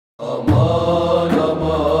أمان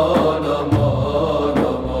أمان أمان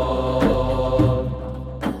أمان.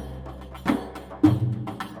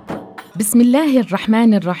 بسم الله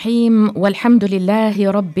الرحمن الرحيم، والحمد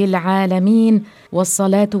لله رب العالمين،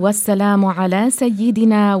 والصلاة والسلام على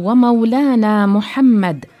سيدنا ومولانا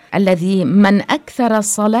محمد، الذي من أكثر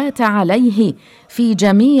الصلاة عليه في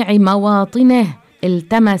جميع مواطنه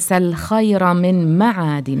التمس الخير من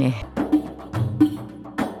معادنه.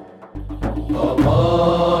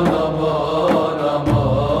 أمان أمان أمان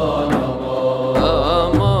أمان.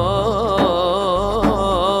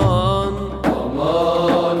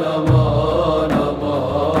 أمان أمان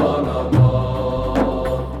أمان أمان.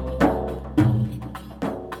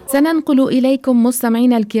 سننقل إليكم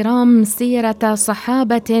مستمعينا الكرام سيرة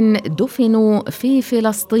صحابة دفنوا في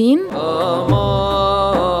فلسطين.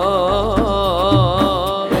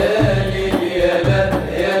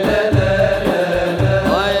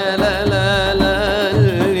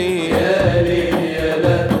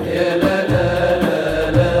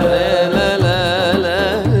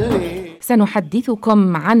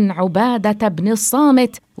 سنحدثكم عن عبادة بن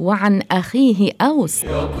الصامت وعن أخيه أوس.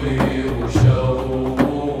 يطير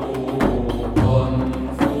شوقا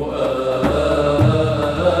فؤادي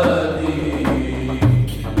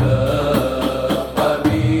يا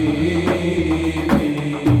حبيبي.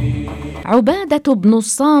 عبادة بن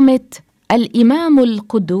الصامت الإمام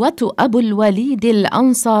القدوة أبو الوليد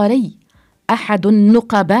الأنصاري، أحد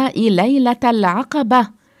النقباء ليلة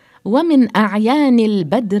العقبة، ومن أعيان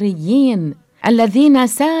البدريين الذين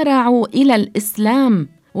سارعوا إلى الإسلام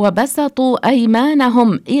وبسطوا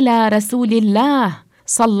أيمانهم إلى رسول الله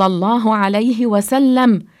صلى الله عليه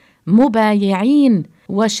وسلم مبايعين،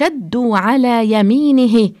 وشدوا على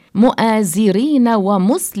يمينه مؤازرين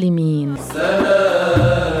ومسلمين.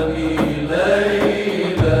 سلامي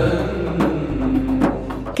ليلا.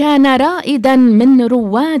 كان رائدا من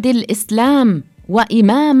رواد الإسلام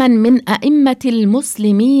وإماما من أئمة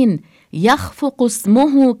المسلمين، يخفق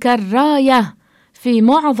اسمه كالراية في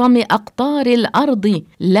معظم أقطار الأرض،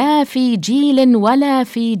 لا في جيل ولا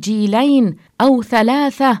في جيلين أو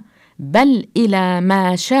ثلاثة، بل إلى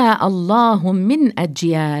ما شاء الله من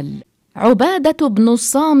أجيال. عبادة بن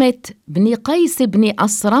الصامت بن قيس بن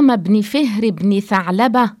أصرم بن فهر بن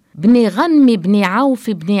ثعلبة بن غنم بن عوف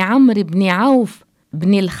بن عمرو بن عوف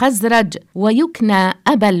بن الخزرج، ويكنى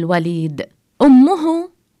أبا الوليد. أمه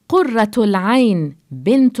قرة العين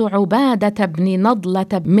بنت عبادة بن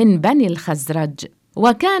نضلة من بني الخزرج.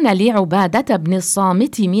 وكان لعبادة بن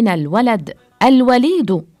الصامت من الولد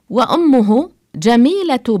الوليد، وأمه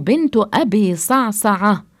جميلة بنت أبي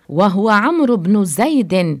صعصعة، وهو عمرو بن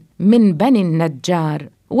زيد من بني النجار.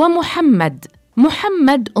 ومحمد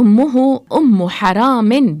أمه أم حرام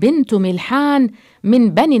بنت ملحان من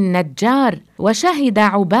بني النجار. وشهد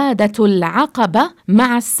عبادة العقبة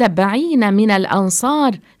مع 70 من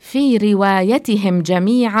الأنصار في روايتهم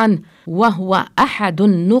جميعا، وهو أحد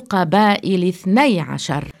النقباء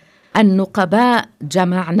 12. النقباء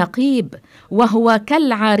جمع نقيب، وهو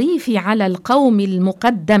كالعريف على القوم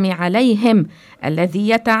المقدم عليهم، الذي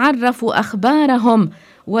يتعرف أخبارهم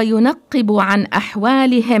وينقب عن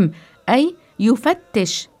أحوالهم، أي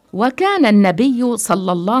يفتش. وكان النبي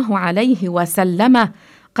صلى الله عليه وسلم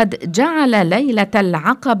قد جعل ليلة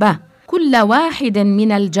العقبة كل واحد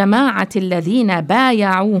من الجماعة الذين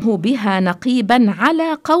بايعوه بها نقيبا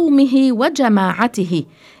على قومه وجماعته،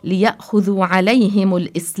 ليأخذوا عليهم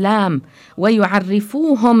الإسلام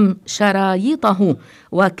ويعرفوهم شرايطه.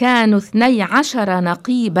 وكانوا 12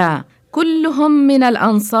 نقيبا كلهم من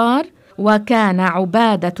الأنصار، وكان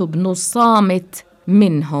عبادة بن الصامت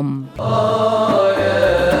منهم.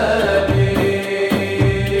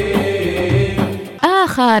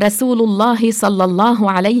 آخى رسول الله صلى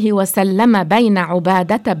الله عليه وسلم بين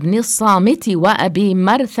عبادة بن الصامت وأبي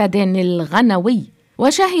مرثد الغنوي،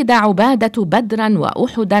 وشهد عبادة بدرا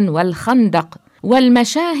وأحدا والخندق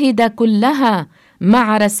والمشاهد كلها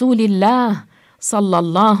مع رسول الله صلى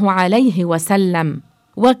الله عليه وسلم.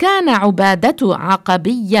 وكان عبادة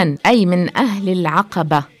عقبيا، أي من أهل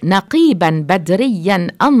العقبة، نقيبا بدريا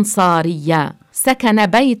أنصاريا، سكن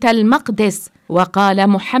بيت المقدس. وقال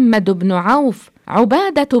محمد بن عوف: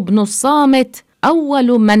 عبادة بن الصامت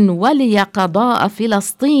أول من ولي قضاء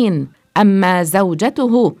فلسطين، أما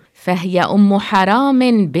زوجته فهي أم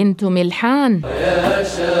حرام بنت ملحان. يا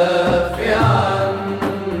شافعا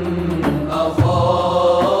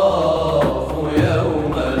أخاف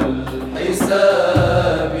يوم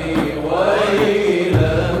الحساب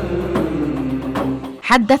ويلا.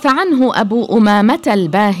 حدث عنه أبو أمامة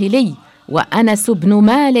الباهلي وأنس بن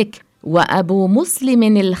مالك وأبو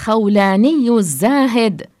مسلم الخولاني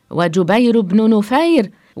الزاهد وجبير بن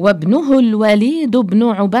نفير وابنه الوليد بن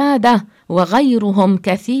عبادة وغيرهم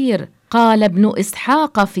كثير. قال ابن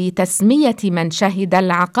إسحاق في تسمية من شهد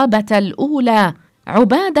العقبة الأولى: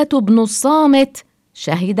 عبادة بن الصامت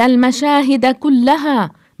شهد المشاهد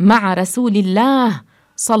كلها مع رسول الله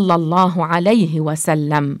صلى الله عليه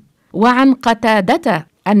وسلم. وعن قتادة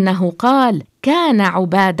أنه قال: كان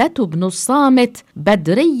عبادة بن الصامت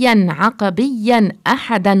بدريا عقبيا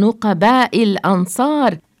أحد نقباء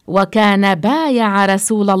الأنصار، وكان بايع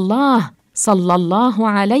رسول الله صلى الله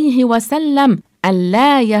عليه وسلم أن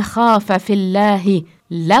لا يخاف في الله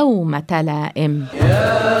لومة لائم.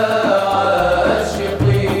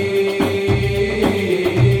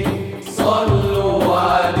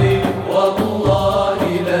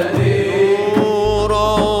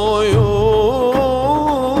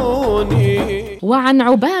 وعن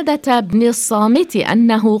عبادة بن الصامت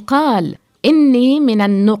أنه قال: إني من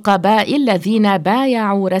النقباء الذين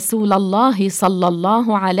بايعوا رسول الله صلى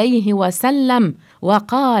الله عليه وسلم،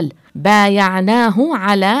 وقال: بايعناه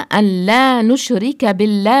على أن لا نشرك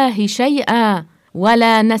بالله شيئا،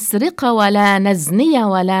 ولا نسرق ولا نزني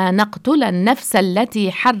ولا نقتل النفس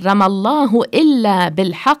التي حرم الله إلا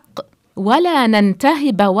بالحق، ولا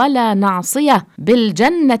ننتهب ولا نعصيه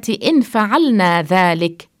بالجنة إن فعلنا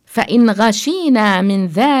ذلك. فإن غشينا من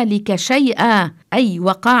ذلك شيئا، أي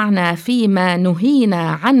وقعنا فيما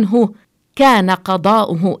نهينا عنه، كان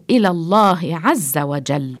قضاؤه إلى الله عز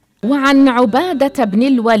وجل. وعن عبادة بن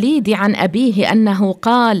الوليد عن أبيه أنه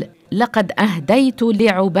قال: لقد أهديت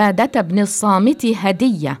لعبادة بن الصامت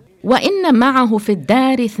هدية، وإن معه في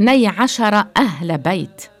الدار 12 أهل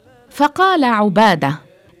بيت. فقال عبادة: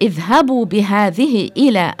 اذهبوا بهذه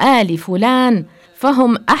إلى آل فلان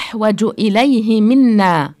فهم أحوج إليه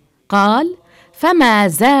منا. قال: فما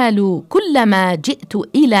زالوا كلما جئت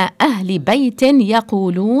إلى أهل بيت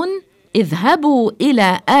يقولون: اذهبوا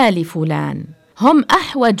إلى آل فلان هم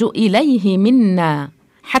أحوج إليه منا،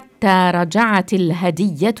 حتى رجعت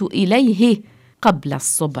الهدية إليه قبل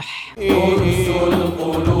الصبح. قدس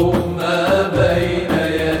القلوب ما بين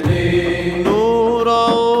يديه نور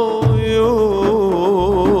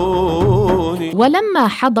عيوني. ولما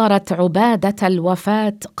حضرت عبادة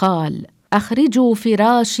الوفاة قال: أخرجوا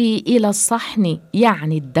فراشي إلى الصحن،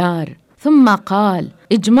 يعني الدار. ثم قال: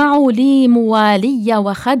 اجمعوا لي موالي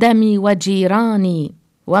وخدمي وجيراني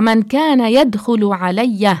ومن كان يدخل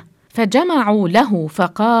علي. فجمعوا له،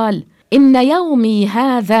 فقال: إن يومي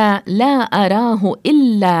هذا لا أراه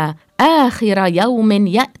إلا آخر يوم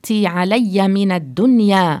يأتي علي من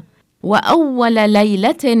الدنيا وأول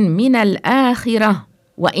ليلة من الآخرة،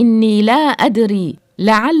 وإني لا أدري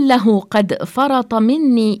لعله قد فرط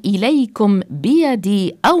مني إليكم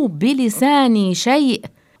بيدي أو بلساني شيء،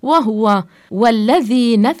 وهو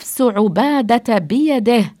والذي نفس عبادة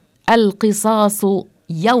بيده القصاص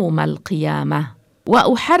يوم القيامة.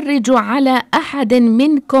 وأحرج على أحد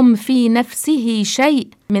منكم في نفسه شيء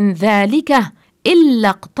من ذلك إلا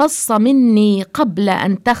اقتص مني قبل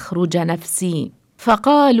أن تخرج نفسي.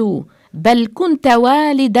 فقالوا: بل كنت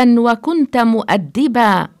والدا وكنت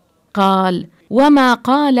مؤدبا. قال: وما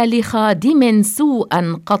قال لخادم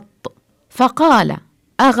سوءا قط. فقال: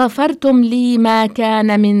 أغفرتم لي ما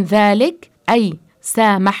كان من ذلك، أي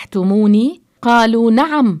سامحتموني؟ قالوا: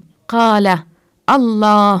 نعم. قال: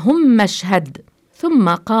 اللهم اشهد. ثم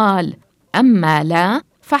قال: أما لا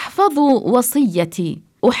فاحفظوا وصيتي.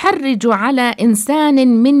 أحرج على إنسان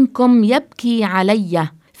منكم يبكي علي،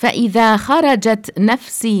 فإذا خرجت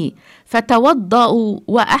نفسي فتوضأوا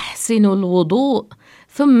وأحسنوا الوضوء،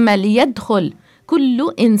 ثم ليدخل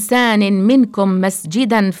كل إنسان منكم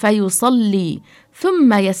مسجدا فيصلي،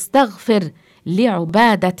 ثم يستغفر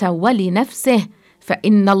لعبادة ولنفسه،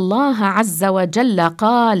 فإن الله عز وجل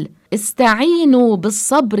قال: استعينوا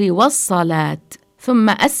بالصبر والصلاة، ثم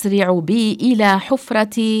أسرعوا بي إلى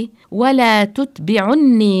حفرتي ولا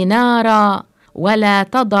تتبعني نارا ولا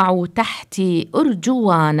تضعوا تحتي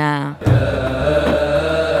أرجوانا.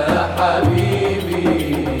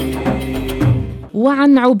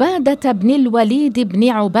 وعن عبادة بن الوليد بن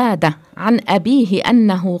عبادة عن أبيه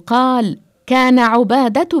أنه قال: كان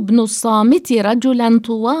عبادة بن الصامت رجلا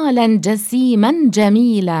طوالا جسيما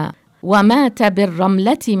جميلا، ومات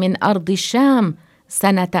بالرملة من أرض الشام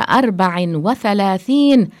سنة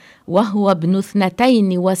 34 وهو ابن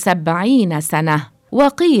 72 سنة.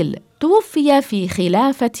 وقيل توفي في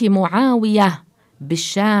خلافة معاوية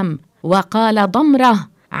بالشام. وقال ضمرة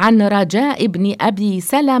عن رجاء بن أبي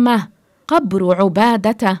سلمة: قبر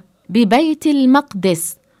عبادة ببيت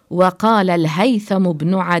المقدس. وقال الهيثم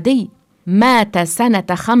بن عدي: مات سنة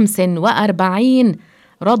 45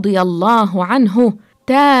 رضي الله عنه،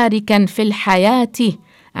 تاركا في الحياة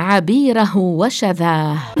عبيره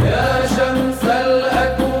وشذاه. يا شمس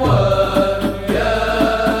الأكوان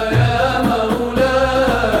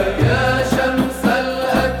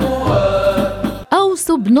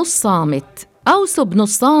الصامت. أوس بن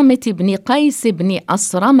الصامت بن قيس بن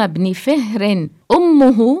أصرم بن فهر،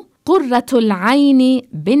 أمه قرة العين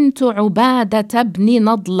بنت عبادة بن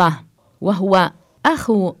نضلة، وهو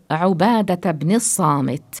أخو عبادة بن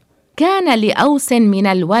الصامت. كان لأوس من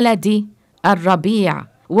الولد الربيع،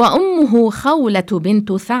 وأمه خولة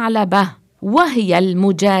بنت ثعلبة، وهي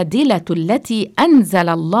المجادلة التي أنزل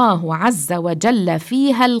الله عز وجل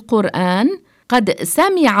فيها القرآن: قد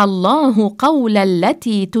سمع الله قول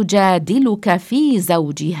التي تجادلك في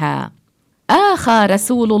زوجها. آخى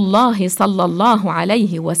رسول الله صلى الله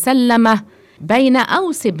عليه وسلم بين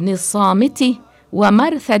أوس بن الصامت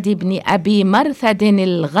ومرثد بن أبي مرثد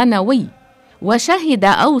الغنوي، وشهد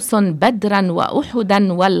أوس بدرا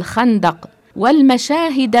وأحدا والخندق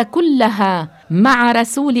والمشاهد كلها مع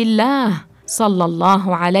رسول الله صلى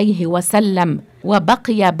الله عليه وسلم،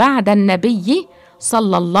 وبقي بعد النبي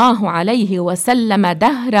صلى الله عليه وسلم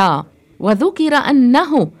دهرا. وذكر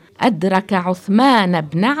أنه أدرك عثمان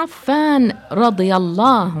بن عفان رضي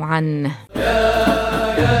الله عنه.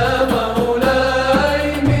 يا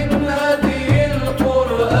مولاي من هدي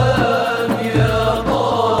القرآن يا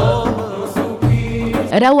طه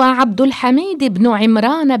سكين. روى عبد الحميد بن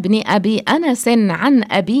عمران بن أبي أنس عن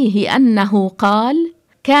أبيه أنه قال: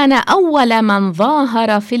 كان أول من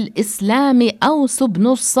ظاهر في الإسلام أوس بن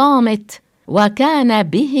الصامت، وكان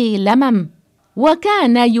به لمم،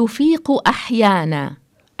 وكان يفيق أحيانا،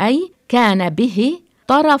 أي كان به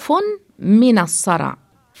طرف من الصرع.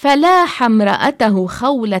 فلاح امرأته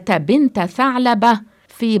خولة بنت ثعلبة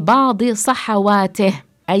في بعض صحواته،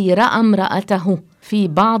 أي رأى امرأته في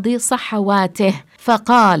بعض صحواته،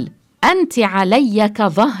 فقال: أنت علي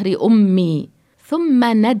كظهر أمي. ثم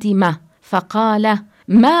ندم فقال: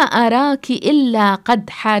 ما أراك إلا قد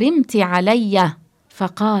حرمت علي.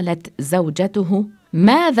 فقالت زوجته: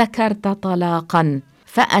 ما ذكرت طلاقا.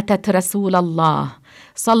 فأتت رسول الله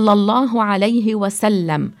صلى الله عليه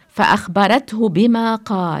وسلم فأخبرته بما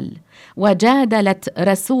قال، وجادلت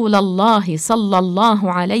رسول الله صلى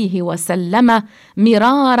الله عليه وسلم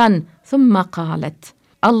مرارا، ثم قالت: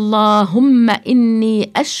 اللهم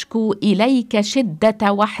إني أشكو إليك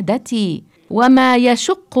شدة وحدتي وما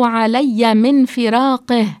يشق علي من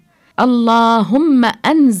فراقه، اللهم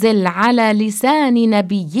أنزل على لسان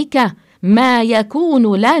نبيك ما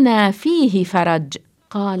يكون لنا فيه فرج.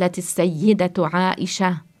 قالت السيدة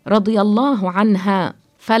عائشة رضي الله عنها: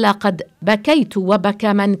 فلقد بكيت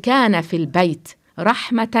وبكى من كان في البيت،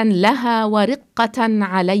 رحمة لها ورقة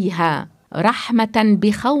عليها، رحمة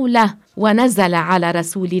بخولة. ونزل على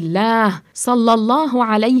رسول الله صلى الله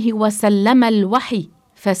عليه وسلم الوحي،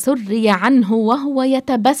 فسري عنه وهو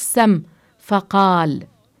يتبسم، فقال: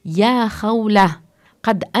 يا خولة،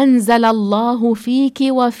 قد أنزل الله فيك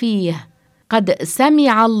وفيه، قد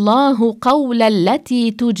سمع الله قول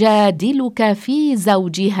التي تجادلك في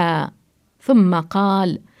زوجها. ثم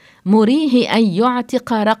قال: مريه أن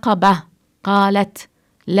يعتق رقبة. قالت: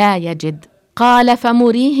 لا يجد. قال: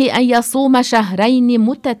 فمريه أن يصوم شهرين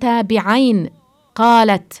متتابعين.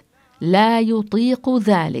 قالت: لا يطيق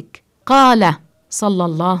ذلك. قال صلى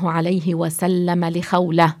الله عليه وسلم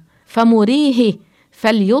لخولة: فمريه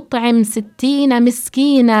فليطعم 60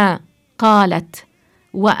 مسكينا. قالت: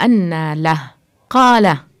 وأنى له؟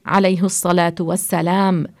 قال عليه الصلاة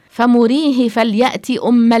والسلام: فمريه فليأت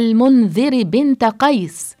أم المنذر بنت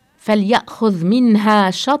قيس، فليأخذ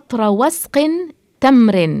منها شطر وسق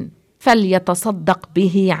تمر، فليتصدق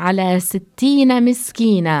به على 60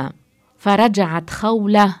 مسكينا. فرجعت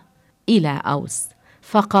خولة إلى أوس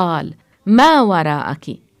فقال: ما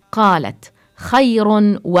وراءك؟ قالت: خير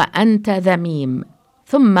وأنت ذميم.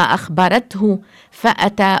 ثم أخبرته،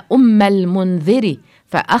 فأتى أم المنذر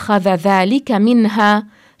فأخذ ذلك منها،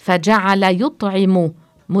 فجعل يطعم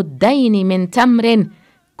 2 من تمر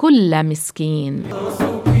كل مسكين.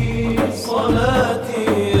 صلاتي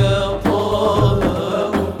يا طه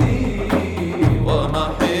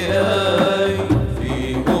ومحياي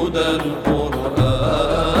في هدى القرآن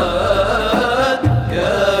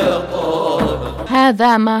يا طه.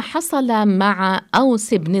 هذا ما حصل مع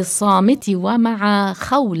أوس بن الصامت ومع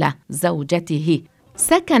خولة زوجته.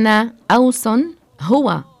 سكن أوس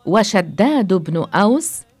هو وشداد بن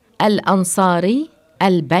أوس الأنصاري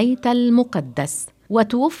البيت المقدس،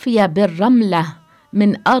 وتوفي بالرملة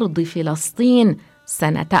من أرض فلسطين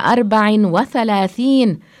سنة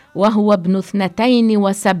 34 وهو ابن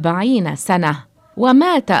 72 سنة.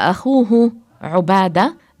 ومات أخوه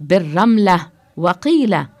عبادة بالرملة،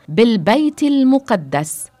 وقيل بالبيت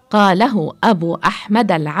المقدس، قاله أبو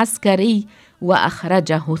أحمد العسكري،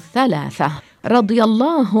 وأخرجه 3 رضي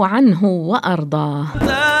الله عنه وأرضاه.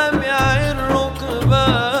 تابع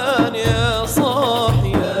الركبان يا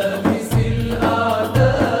صاحي لابس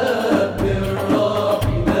الأعداء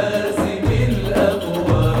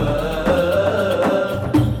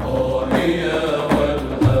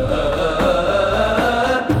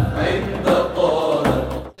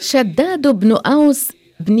شداد بن أوس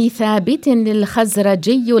بن ثابت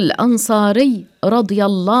الخزرجي الأنصاري رضي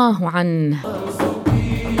الله عنه: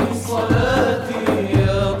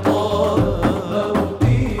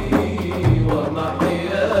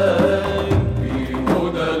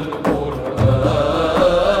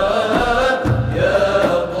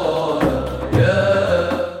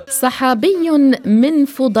 صحابي من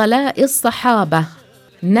فضلاء الصحابة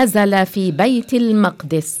نزل في بيت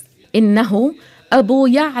المقدس، إنه أبو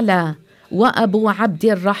يعلى وأبو عبد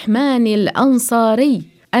الرحمن الأنصاري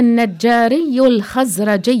النجاري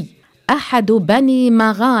الخزرجي، أحد بني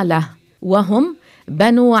مغالة، وهم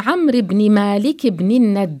بنو عمرو بن مالك بن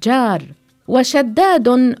النجار.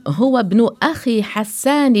 وشداد هو ابن أخي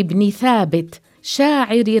حسان بن ثابت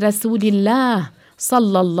شاعر رسول الله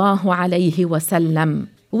صلى الله عليه وسلم.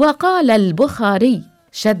 وقال البخاري: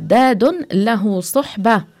 شداد له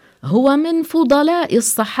صحبة، هو من فضلاء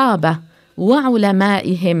الصحابة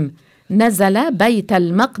وعلمائهم، نزل بيت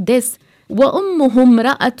المقدس، وأمه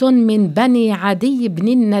امرأة من بني عدي بن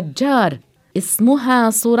النجار اسمها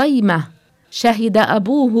صريمة، شهد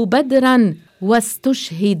أبوه بدرا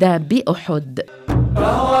واستشهد بأحد.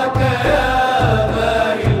 فهو كيا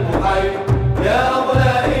باقي المحيي يا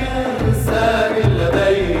أولى إنسان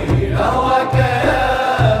لديه، فهو كيا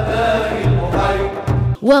باقي المحيي.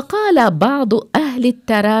 وقال بعض أهل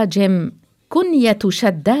التراجم: كنية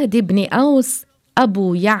شداد بن أوس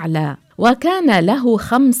أبو يعلى، وكان له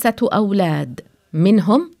 5 أولاد،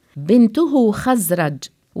 منهم بنته خزرج،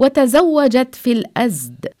 وتزوجت في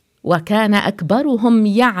الأزد، وكان أكبرهم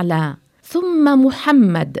يعلى، ثم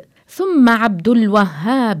محمد، ثم عبد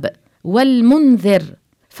الوهاب والمنذر،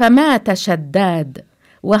 فمات شداد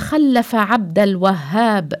وخلف عبد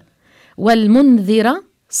الوهاب والمنذر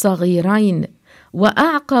صغيرين،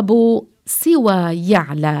 وأعقبوا سوى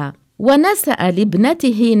يعلى، ونسأ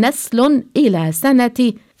لابنته نسل إلى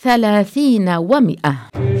سنة 30 و100.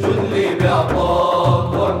 جدلي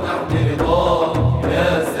بعطاك وامنحني رضاك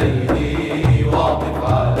يا سيدي واعطف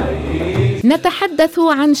علي. نتحدث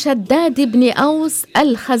عن شداد بن أوس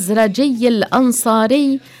الخزرجي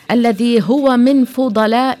الأنصاري الذي هو من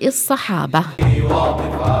فضلاء الصحابة.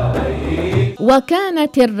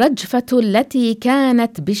 وكانت الرجفة التي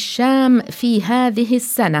كانت بالشام في هذه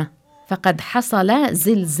السنة، فقد حصل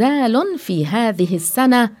زلزال في هذه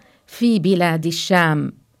السنة في بلاد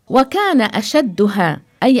الشام، وكان أشدها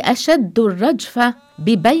أي أشد الرجفة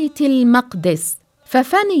ببيت المقدس،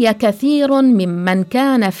 ففني كثير ممن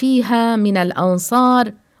كان فيها من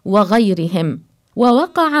الأنصار وغيرهم،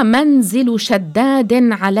 ووقع منزل شداد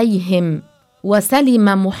عليهم،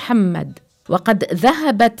 وسلم محمد وقد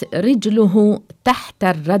ذهبت رجله تحت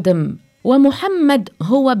الردم، ومحمد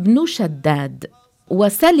هو ابن شداد،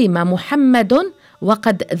 وسلم محمد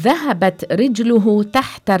وقد ذهبت رجله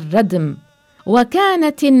تحت الردم.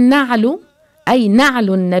 وكانت النعل أي نعل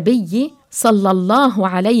النبي صلى الله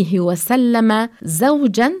عليه وسلم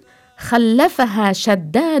زوجا خلفها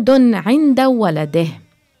شداد عند ولده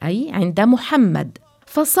أي عند محمد،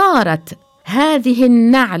 فصارت هذه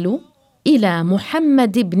النعل إلى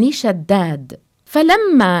محمد بن شداد.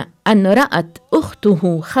 فلما أن رأت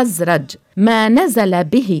أخته خزرج ما نزل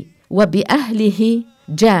به وبأهله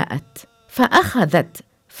جاءت فأخذت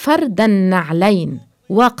فرد النعلين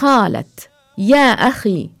وقالت: يا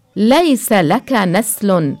أخي، ليس لك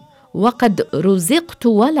نسل وقد رزقت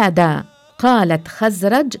ولدا. قالت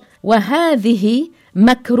خزرج: وهذه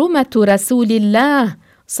مكرمة رسول الله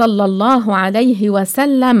صلى الله عليه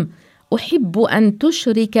وسلم، أحب أن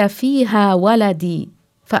تشرك فيها ولدي.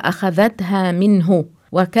 فأخذتها منه،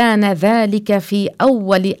 وكان ذلك في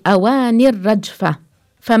أول أوان الرجفة.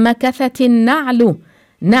 فمكثت النعل،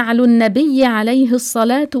 نعل النبي عليه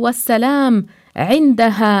الصلاة والسلام،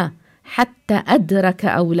 عندها حتى أدرك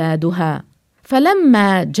أولادها.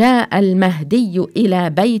 فلما جاء المهدي إلى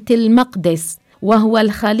بيت المقدس وهو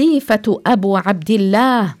الخليفة أبو عبد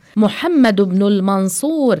الله محمد بن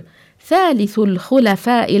المنصور ثالث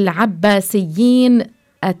الخلفاء العباسيين،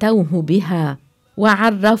 أتوه بها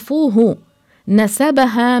وعرفوه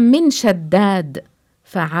نسبها من شداد،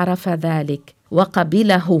 فعرف ذلك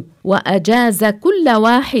وقبله، وأجاز كل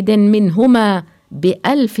واحد منهما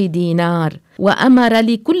ب1000 دينار، وأمر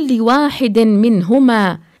لكل واحد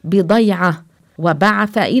منهما بضيعة،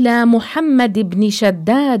 وبعث إلى محمد بن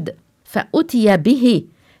شداد، فأتي به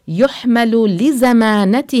يحمل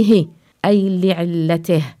لزمانته أي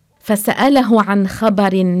لعلته، فسأله عن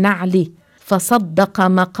خبر النعل، فصدق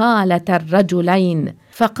مقالة الرجلين،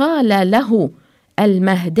 فقال له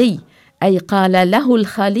المهدي أي قال له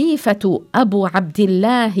الخليفة أبو عبد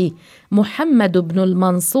الله محمد بن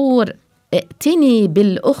المنصور: ائتني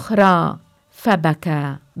بالأخرى.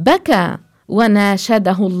 فبكى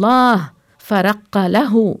وناشده الله فرق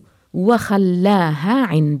له وخلاها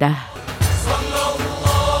عنده. صلى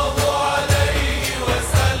الله عليه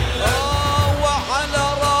وسلم. وعلى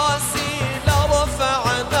راسي لرفع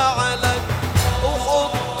نعلك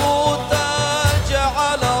وحط تاج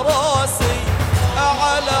على راسي،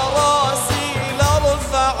 على راسي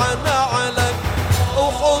لرفع نعلك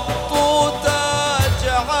وحط تاج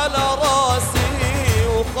على راسي،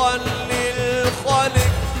 وخلي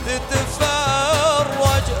الخلق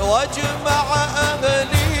تتفرج واجمع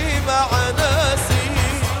أهلي مع ناسي.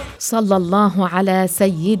 صلى الله على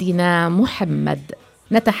سيدنا محمد.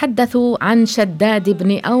 نتحدث عن شداد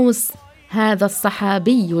بن أوس، هذا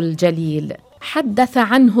الصحابي الجليل. حدث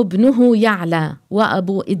عنه ابنه يعلى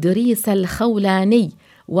وأبو إدريس الخولاني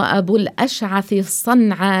وأبو الأشعث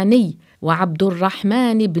الصنعاني وعبد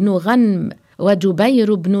الرحمن بن غنم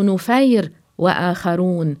وجبير بن نفير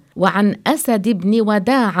وآخرون، وعن أسد بن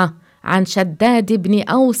وداعة عن شداد بن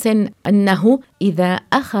أوس أنه إذا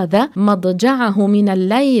أخذ مضجعه من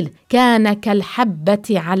الليل كان كالحبة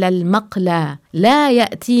على المقلى لا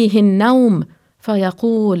يأتيه النوم،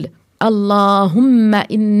 فيقول: اللهم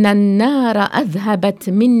إن النار أذهبت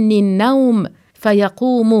مني النوم،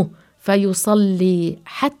 فيقوم فيصلي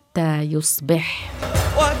حتى يصبح.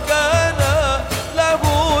 وكان له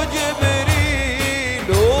جبريل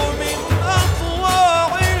من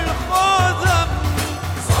أطواع الخذم.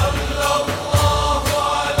 صلى الله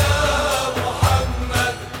على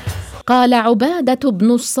محمد. قال عبادة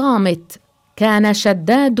بن الصامت: كان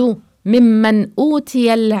شداد ممن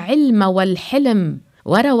أوتي العلم والحلم.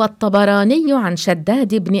 وروى الطبراني عن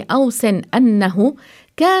شداد بن أوس أنه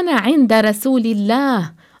كان عند رسول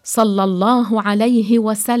الله صلى الله عليه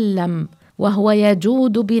وسلم وهو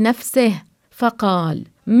يجود بنفسه، فقال: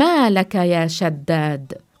 ما لك يا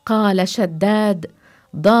شداد؟ قال شداد: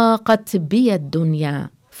 ضاقت بي الدنيا.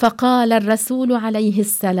 فقال الرسول عليه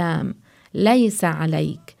السلام: ليس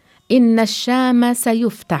عليك، إن الشام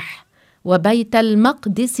سيفتح وبيت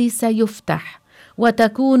المقدس سيفتح،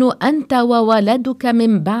 وتكون أنت وولدك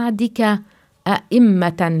من بعدك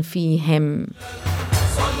أئمة فيهم.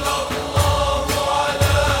 صلى الله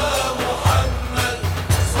على محمد.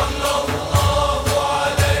 صلى الله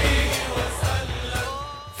عليه وسلم.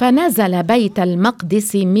 فنزل بيت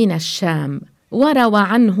المقدس من الشام. وروى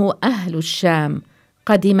عنه أهل الشام.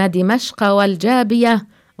 قدم دمشق والجابية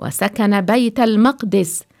وسكن بيت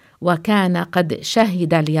المقدس، وكان قد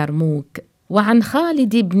شهد اليرموك. وعن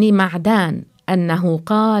خالد بن معدان أنه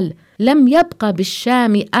قال: لم يبق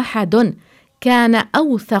بالشام أحد كان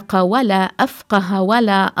أوثق ولا أفقه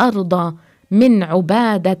ولا أرضى من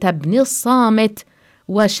عبادة بن الصامت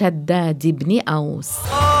وشداد بن أوس.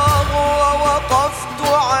 ووقفت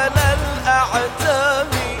على الأعتاب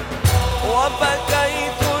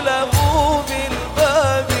وبكيت له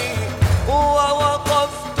بالباب،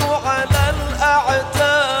 ووقفت على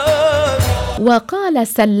الأعتاب. وقال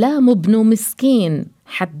سلام بن مسكين: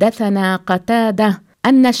 حدثنا قتادة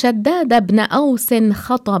أن شداد بن أوس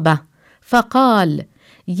خطبه فقال: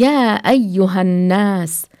 يا أيها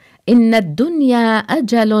الناس، إن الدنيا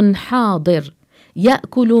أجل حاضر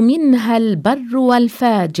يأكل منها البر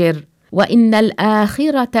والفاجر، وإن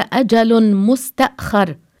الآخرة أجل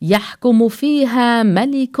مستأخر يحكم فيها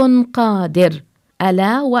ملك قادر،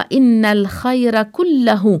 ألا وإن الخير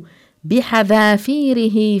كله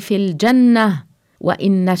بحذافيره في الجنة،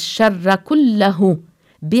 وإن الشر كله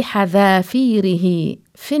بحذافيره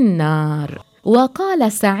في النار.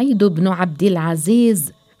 وقال سعيد بن عبد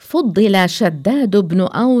العزيز: فضل شداد بن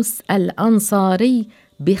أوس الأنصاري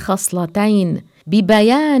بخصلتين: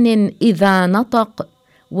 ببيان إذا نطق،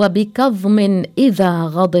 وبكظم إذا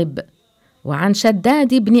غضب. وعن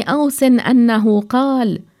شداد بن أوس أنه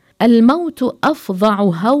قال: الموت أفظع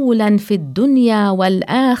هولا في الدنيا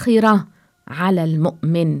والآخرة على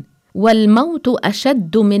المؤمن، والموت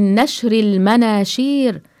أشد من نشر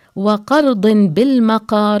المناشير وقرض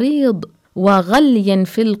بالمقاريض وغلي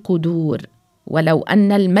في القدور. ولو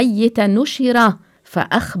أن الميت نشر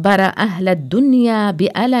فأخبر أهل الدنيا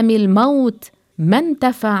بألم الموت ما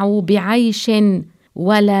انتفعوا بعيش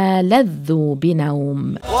ولا لذوا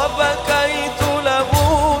بنوم. وبكيت له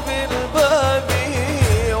بالباب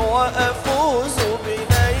وأفوز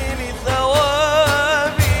بنيل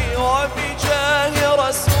ثوابي وبجاه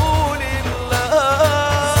رسول الله.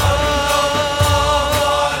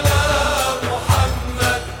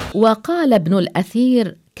 وقال ابن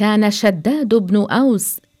الأثير: كان شداد بن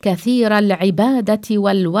أوس كثير العبادة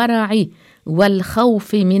والورع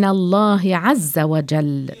والخوف من الله عز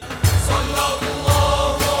وجل. صلى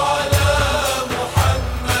الله على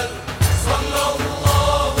محمد. صلى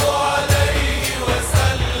الله عليه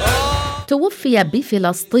وسلم. توفي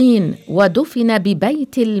بفلسطين ودفن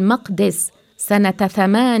ببيت المقدس سنة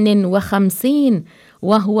 58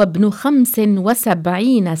 وهو ابن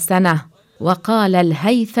 75 سنة. وقال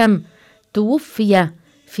الهيثم: توفي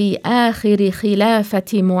في آخر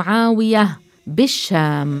خلافة معاوية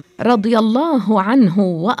بالشام رضي الله عنه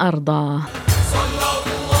وأرضاه. صلى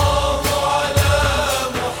الله على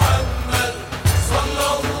محمد صلى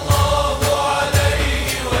الله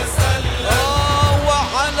عليه وسلم.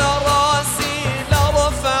 وعلى راسي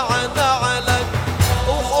لرفع نعلك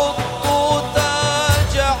وحط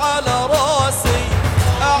تاج على راسي،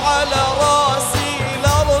 على راسي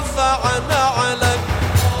لرفع نعلك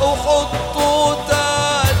وحط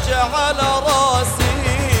تاج على راسي،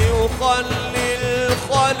 وخلي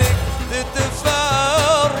الخلق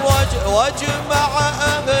تتفرج واجمع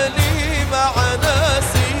أهلي مع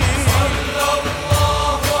ناسي. صلى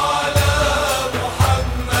الله على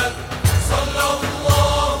محمد صلى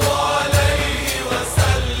الله عليه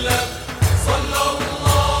وسلم. صلى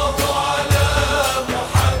الله على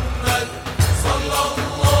محمد صلى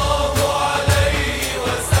الله عليه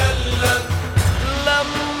وسلم.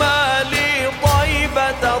 لما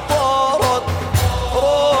لطيبة طارت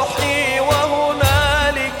روحي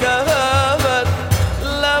وهنالك هامت،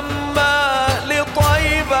 لما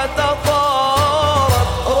لطيبة طارت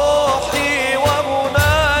روحي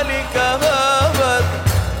وهنالك هامت،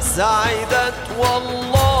 سعدت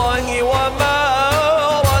والله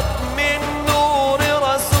ومارت من نور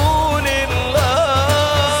رسول الله.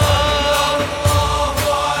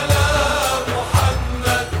 على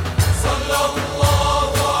محمد صلى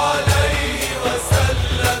الله عليه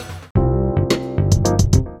وسلم.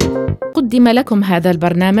 قدم لكم هذا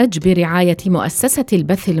البرنامج برعاية مؤسسة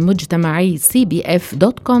البث المجتمعي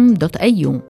cbf.com.au.